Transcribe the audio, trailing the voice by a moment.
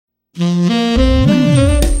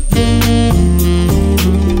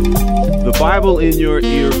Bible in Your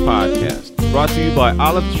Ear podcast, brought to you by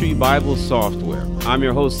Olive Tree Bible Software. I'm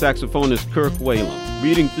your host, saxophonist Kirk Whalum,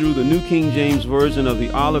 reading through the New King James Version of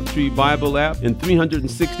the Olive Tree Bible app in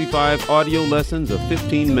 365 audio lessons of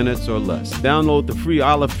 15 minutes or less. Download the free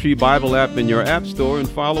Olive Tree Bible app in your app store and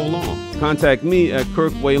follow along. Contact me at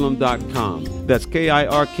kirkwhalum.com. That's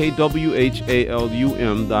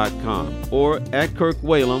KIRKWHALUM.com, or at Kirk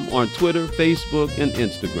Whalum on Twitter, Facebook, and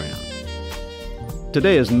Instagram.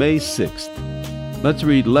 Today is May 6th. Let's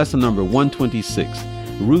read lesson number 126,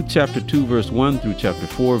 Ruth chapter 2, verse 1 through chapter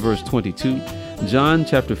 4, verse 22, John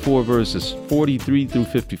chapter 4, verses 43 through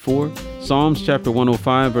 54, Psalms chapter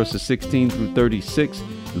 105, verses 16 through 36,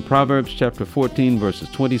 and Proverbs chapter 14, verses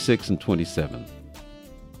 26 and 27.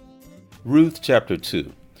 Ruth chapter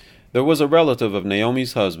 2. There was a relative of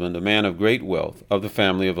Naomi's husband, a man of great wealth, of the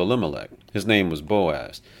family of Elimelech. His name was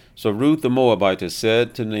Boaz. So Ruth the Moabitess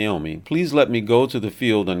said to Naomi, "Please let me go to the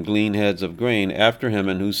field and glean heads of grain after him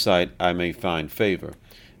in whose sight I may find favor."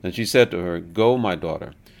 And she said to her, "Go, my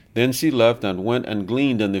daughter." Then she left and went and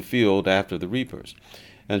gleaned in the field after the reapers.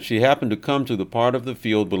 And she happened to come to the part of the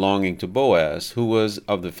field belonging to Boaz, who was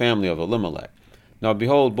of the family of Elimelech. Now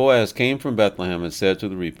behold, Boaz came from Bethlehem and said to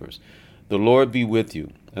the reapers, "The Lord be with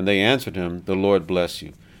you." And they answered him, "The Lord bless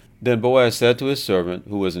you." Then Boaz said to his servant,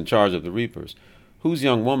 who was in charge of the reapers, "Whose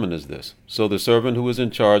young woman is this?" So the servant who was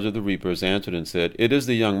in charge of the reapers answered and said, "It is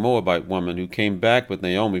the young Moabite woman who came back with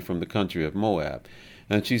Naomi from the country of Moab."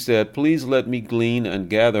 And she said, "Please let me glean and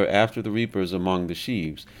gather after the reapers among the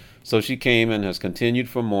sheaves." So she came and has continued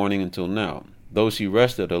from morning until now, though she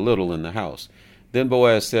rested a little in the house. Then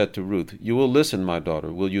Boaz said to Ruth, "You will listen, my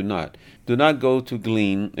daughter, will you not? Do not go to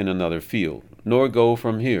glean in another field, nor go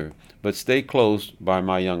from here, but stay close by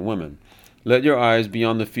my young women. Let your eyes be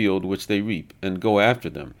on the field which they reap, and go after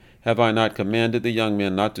them. Have I not commanded the young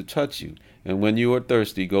men not to touch you? And when you are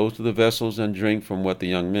thirsty, go to the vessels and drink from what the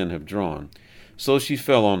young men have drawn." So she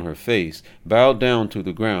fell on her face, bowed down to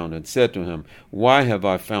the ground, and said to him, "Why have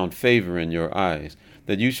I found favor in your eyes,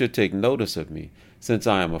 that you should take notice of me, since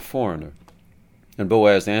I am a foreigner?" And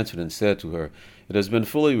Boaz answered and said to her, "It has been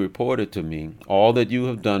fully reported to me all that you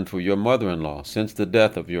have done for your mother-in-law since the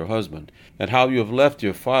death of your husband, and how you have left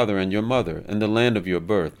your father and your mother and the land of your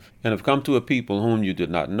birth, and have come to a people whom you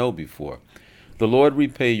did not know before. The Lord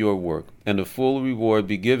repay your work, and a full reward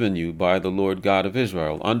be given you by the Lord God of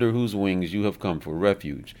Israel, under whose wings you have come for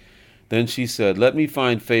refuge." Then she said, "Let me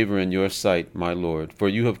find favor in your sight, my Lord, for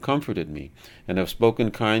you have comforted me, and have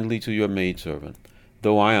spoken kindly to your maidservant,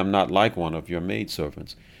 though I am not like one of your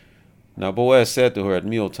maidservants." Now Boaz said to her at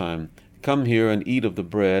mealtime, "Come here and eat of the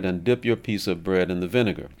bread, and dip your piece of bread in the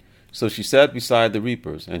vinegar." So she sat beside the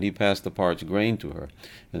reapers, and he passed the parched grain to her.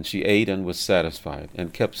 And she ate and was satisfied,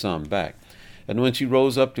 and kept some back. And when she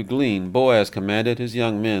rose up to glean, Boaz commanded his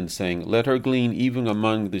young men, saying, "Let her glean even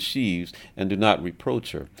among the sheaves, and do not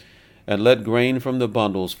reproach her. And let grain from the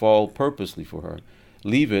bundles fall purposely for her.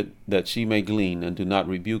 Leave it, that she may glean, and do not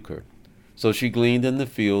rebuke her." So she gleaned in the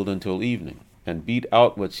field until evening, and beat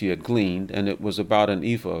out what she had gleaned, and it was about an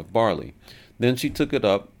ephah of barley. Then she took it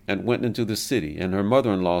up, and went into the city, and her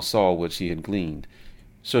mother-in-law saw what she had gleaned.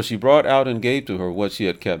 So she brought out and gave to her what she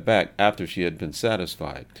had kept back after she had been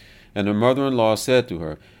satisfied. And her mother-in-law said to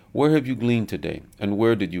her, "Where have you gleaned today, and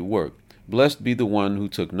where did you work? Blessed be the one who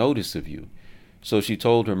took notice of you." So she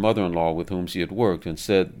told her mother-in-law with whom she had worked, and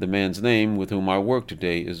said, "The man's name with whom I work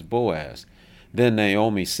today is Boaz." Then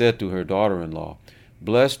Naomi said to her daughter-in-law,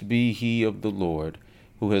 "Blessed be he of the Lord,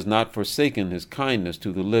 who has not forsaken his kindness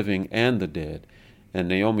to the living and the dead." And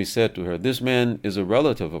Naomi said to her, "This man is a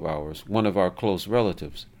relative of ours, one of our close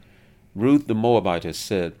relatives." Ruth the Moabitess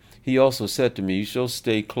said, "He also said to me, 'You shall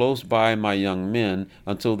stay close by my young men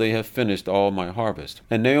until they have finished all my harvest.'"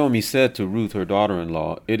 And Naomi said to Ruth her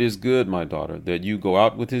daughter-in-law, "It is good, my daughter, that you go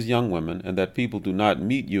out with his young women, and that people do not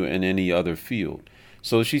meet you in any other field."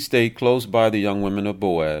 So she stayed close by the young women of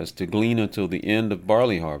Boaz to glean until the end of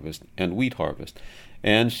barley harvest and wheat harvest,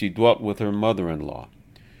 and she dwelt with her mother-in-law.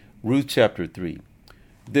 Ruth chapter 3.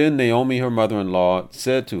 Then Naomi her mother-in-law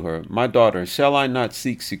said to her, "My daughter, shall I not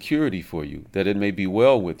seek security for you, that it may be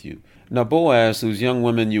well with you? Now Boaz, whose young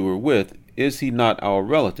women you were with, is he not our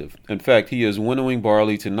relative? In fact, he is winnowing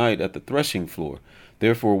barley tonight at the threshing floor.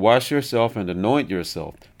 Therefore wash yourself and anoint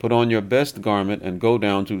yourself, put on your best garment, and go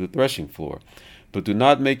down to the threshing floor. But do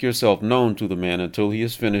not make yourself known to the man until he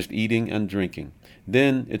has finished eating and drinking.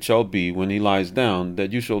 Then it shall be, when he lies down,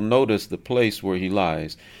 that you shall notice the place where he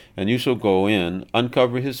lies, and you shall go in,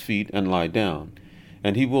 uncover his feet, and lie down,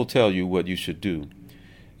 and he will tell you what you should do."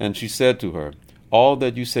 And she said to her, "All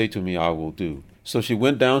that you say to me I will do." So she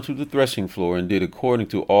went down to the threshing floor, and did according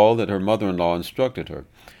to all that her mother-in-law instructed her.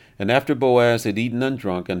 And after Boaz had eaten and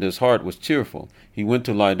drunk, and his heart was cheerful, he went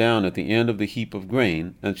to lie down at the end of the heap of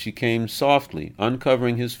grain, and she came softly,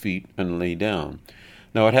 uncovering his feet, and lay down.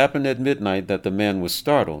 Now it happened at midnight that the man was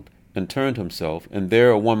startled, and turned himself, and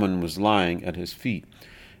there a woman was lying at his feet.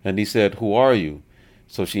 And he said, Who are you?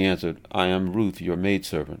 So she answered, I am Ruth, your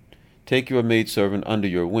maidservant. Take your maidservant under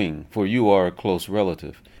your wing, for you are a close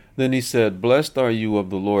relative. Then he said, Blessed are you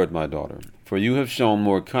of the Lord, my daughter, for you have shown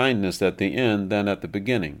more kindness at the end than at the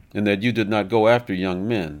beginning, in that you did not go after young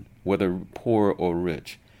men, whether poor or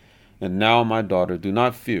rich. And now, my daughter, do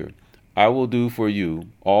not fear. I will do for you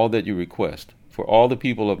all that you request, for all the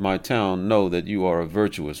people of my town know that you are a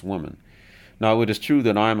virtuous woman. Now it is true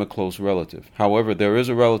that I am a close relative. However, there is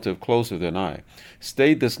a relative closer than I.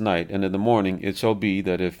 Stay this night, and in the morning it shall be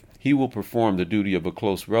that if he will perform the duty of a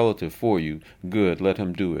close relative for you, good, let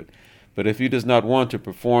him do it. But if he does not want to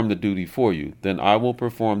perform the duty for you, then I will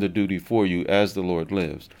perform the duty for you as the Lord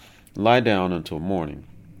lives. Lie down until morning.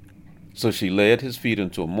 So she lay at his feet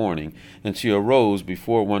until morning, and she arose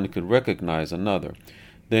before one could recognize another.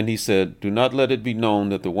 Then he said, Do not let it be known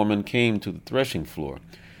that the woman came to the threshing floor.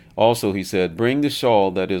 Also he said, Bring the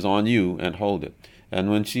shawl that is on you, and hold it.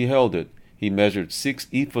 And when she held it, he measured 6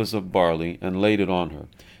 ephahs of barley, and laid it on her.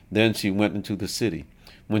 Then she went into the city.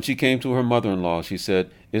 When she came to her mother-in-law, she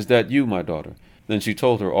said, Is that you, my daughter? Then she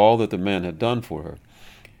told her all that the man had done for her.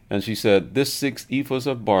 And she said, This 6 ephahs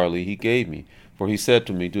of barley he gave me, for he said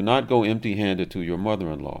to me, Do not go empty-handed to your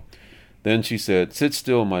mother-in-law. Then she said, Sit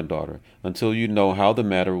still, my daughter, until you know how the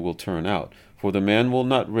matter will turn out, for the man will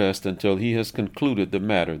not rest until he has concluded the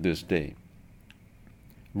matter this day.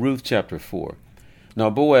 Ruth chapter 4. Now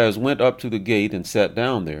Boaz went up to the gate and sat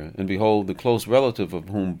down there, and behold, the close relative of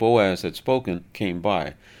whom Boaz had spoken came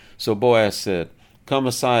by. So Boaz said, Come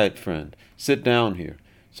aside, friend, sit down here.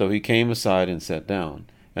 So he came aside and sat down.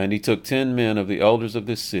 And he took 10 men of the elders of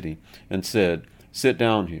this city, and said, Sit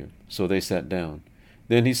down here. So they sat down.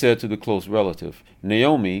 Then he said to the close relative,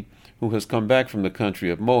 Naomi, who has come back from the country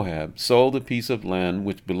of Moab, sold a piece of land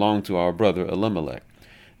which belonged to our brother Elimelech.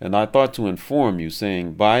 And I thought to inform you,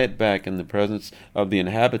 saying, Buy it back in the presence of the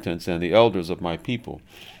inhabitants and the elders of my people.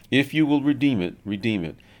 If you will redeem it, redeem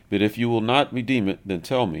it. But if you will not redeem it, then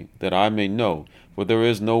tell me, that I may know, for there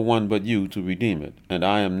is no one but you to redeem it, and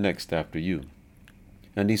I am next after you.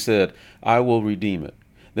 And he said, I will redeem it.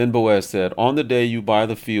 Then Boaz said, On the day you buy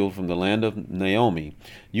the field from the land of Naomi,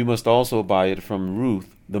 you must also buy it from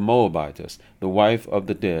Ruth the Moabitess, the wife of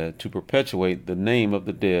the dead, to perpetuate the name of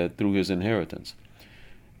the dead through his inheritance.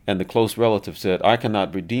 And the close relative said, I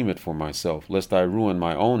cannot redeem it for myself, lest I ruin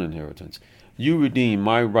my own inheritance. You redeem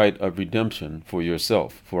my right of redemption for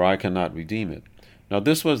yourself, for I cannot redeem it. Now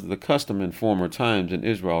this was the custom in former times in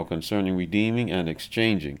Israel concerning redeeming and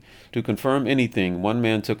exchanging. To confirm anything, one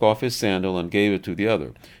man took off his sandal and gave it to the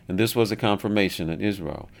other, and this was a confirmation in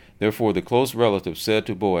Israel. Therefore the close relative said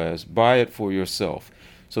to Boaz, Buy it for yourself.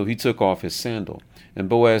 So he took off his sandal. And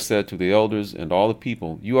Boaz said to the elders and all the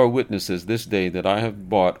people, You are witnesses this day that I have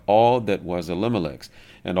bought all that was Elimelech's,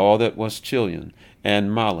 and all that was Chilion and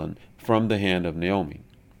Mahlon, from the hand of Naomi.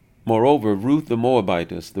 Moreover, Ruth the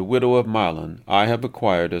Moabitess, the widow of Mahlon, I have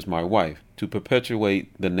acquired as my wife, to perpetuate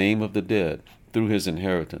the name of the dead through his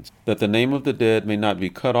inheritance, that the name of the dead may not be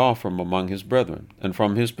cut off from among his brethren, and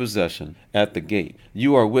from his possession at the gate.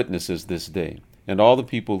 You are witnesses this day. And all the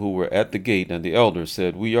people who were at the gate and the elders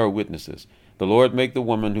said, We are witnesses. The Lord make the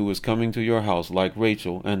woman who is coming to your house like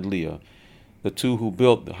Rachel and Leah, the two who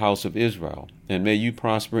built the house of Israel. And may you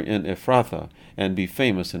prosper in Ephrathah, and be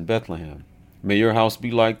famous in Bethlehem. May your house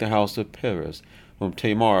be like the house of Perez, whom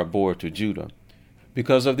Tamar bore to Judah,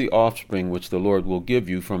 because of the offspring which the Lord will give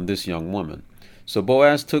you from this young woman. So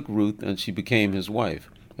Boaz took Ruth, and she became his wife.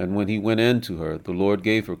 And when he went in to her, the Lord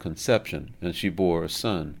gave her conception, and she bore a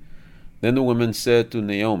son. Then the woman said to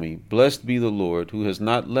Naomi, Blessed be the Lord, who has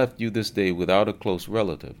not left you this day without a close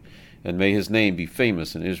relative, and may his name be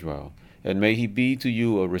famous in Israel. And may he be to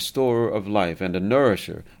you a restorer of life and a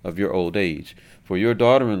nourisher of your old age. For your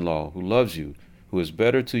daughter-in-law, who loves you, who is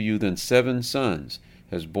better to you than 7 sons,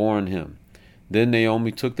 has borne him. Then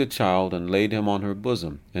Naomi took the child and laid him on her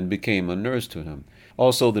bosom, and became a nurse to him.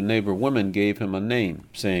 Also the neighbor women gave him a name,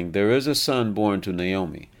 saying, There is a son born to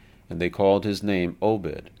Naomi. And they called his name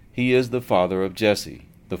Obed. He is the father of Jesse,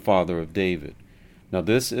 the father of David. Now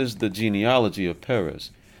this is the genealogy of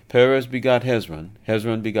Perez. Perez begot Hezron,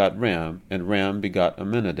 Hezron begot Ram, and Ram begot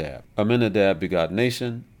Amminadab. Amminadab begot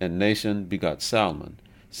Nahshon, and Nahshon begot Salmon.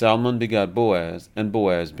 Salmon begot Boaz, and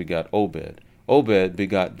Boaz begot Obed. Obed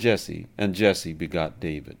begot Jesse, and Jesse begot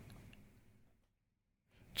David.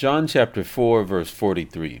 John chapter 4, verse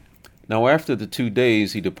 43. Now after the 2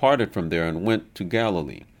 days he departed from there and went to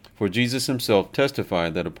Galilee. For Jesus himself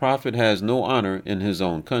testified that a prophet has no honor in his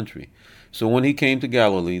own country. So when he came to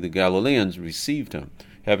Galilee, the Galileans received him,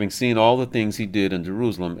 having seen all the things he did in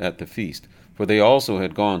Jerusalem at the feast, for they also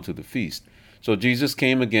had gone to the feast. So Jesus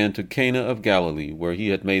came again to Cana of Galilee, where he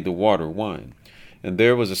had made the water wine. And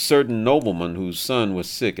there was a certain nobleman whose son was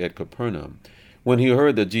sick at Capernaum. When he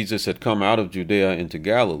heard that Jesus had come out of Judea into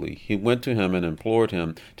Galilee, he went to him and implored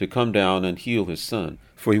him to come down and heal his son,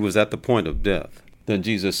 for he was at the point of death. Then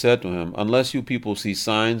Jesus said to him, Unless you people see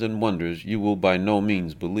signs and wonders, you will by no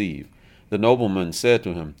means believe. The nobleman said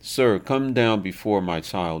to him, Sir, come down before my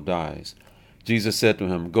child dies. Jesus said to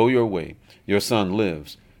him, Go your way, your son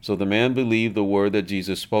lives. So the man believed the word that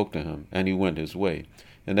Jesus spoke to him, and he went his way.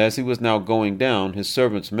 And as he was now going down, his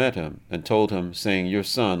servants met him, and told him, saying, Your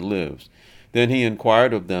son lives. Then he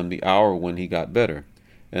inquired of them the hour when he got better.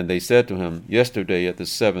 And they said to him, Yesterday at the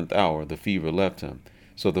 7th hour the fever left him.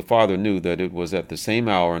 So the father knew that it was at the same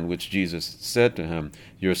hour in which Jesus said to him,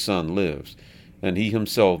 Your son lives. And he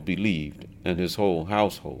himself believed, and his whole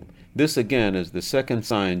household. This again is the second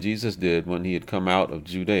sign Jesus did when he had come out of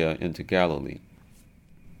Judea into Galilee.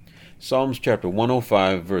 Psalms chapter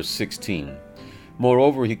 105, verse 16.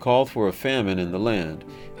 Moreover, he called for a famine in the land.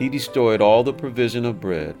 He destroyed all the provision of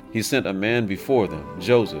bread. He sent a man before them,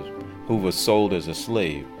 Joseph, who was sold as a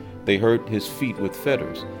slave. They hurt his feet with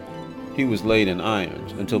fetters. He was laid in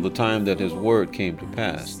irons until the time that his word came to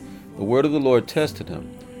pass. The word of the Lord tested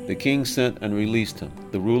him. The king sent and released him.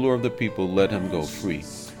 The ruler of the people let him go free.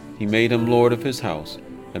 He made him lord of his house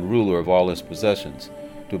and ruler of all his possessions,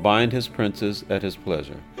 to bind his princes at his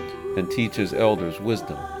pleasure, and teach his elders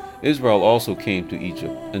wisdom. Israel also came to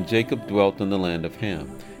Egypt, and Jacob dwelt in the land of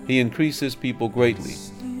Ham. He increased his people greatly,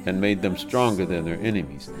 and made them stronger than their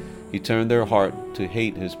enemies. He turned their heart to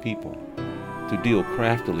hate his people, to deal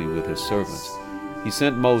craftily with his servants. He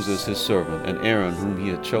sent Moses his servant, and Aaron whom he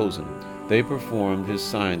had chosen. They performed his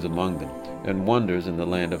signs among them, and wonders in the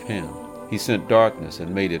land of Ham. He sent darkness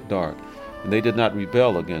and made it dark, and they did not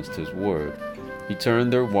rebel against his word. He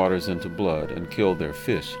turned their waters into blood, and killed their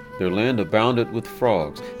fish. Their land abounded with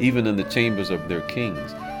frogs, even in the chambers of their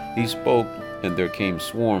kings. He spoke, and there came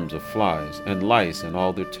swarms of flies, and lice in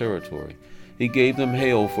all their territory. He gave them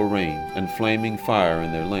hail for rain, and flaming fire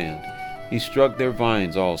in their land. He struck their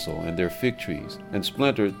vines also, and their fig trees, and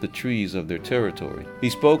splintered the trees of their territory. He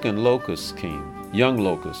spoke, and locusts came, young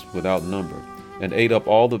locusts without number, and ate up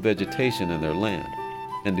all the vegetation in their land,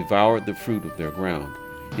 and devoured the fruit of their ground.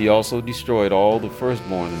 He also destroyed all the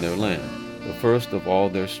firstborn in their land, the first of all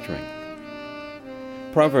their strength.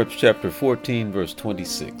 Proverbs chapter 14, verse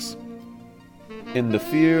 26. In the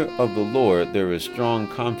fear of the Lord there is strong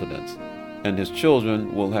confidence, and his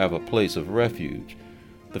children will have a place of refuge.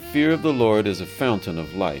 The fear of the Lord is a fountain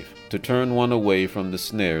of life, to turn one away from the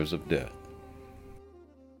snares of death.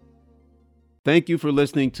 Thank you for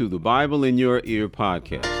listening to the Bible in Your Ear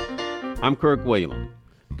podcast. I'm Kirk Whalum.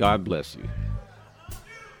 God bless you.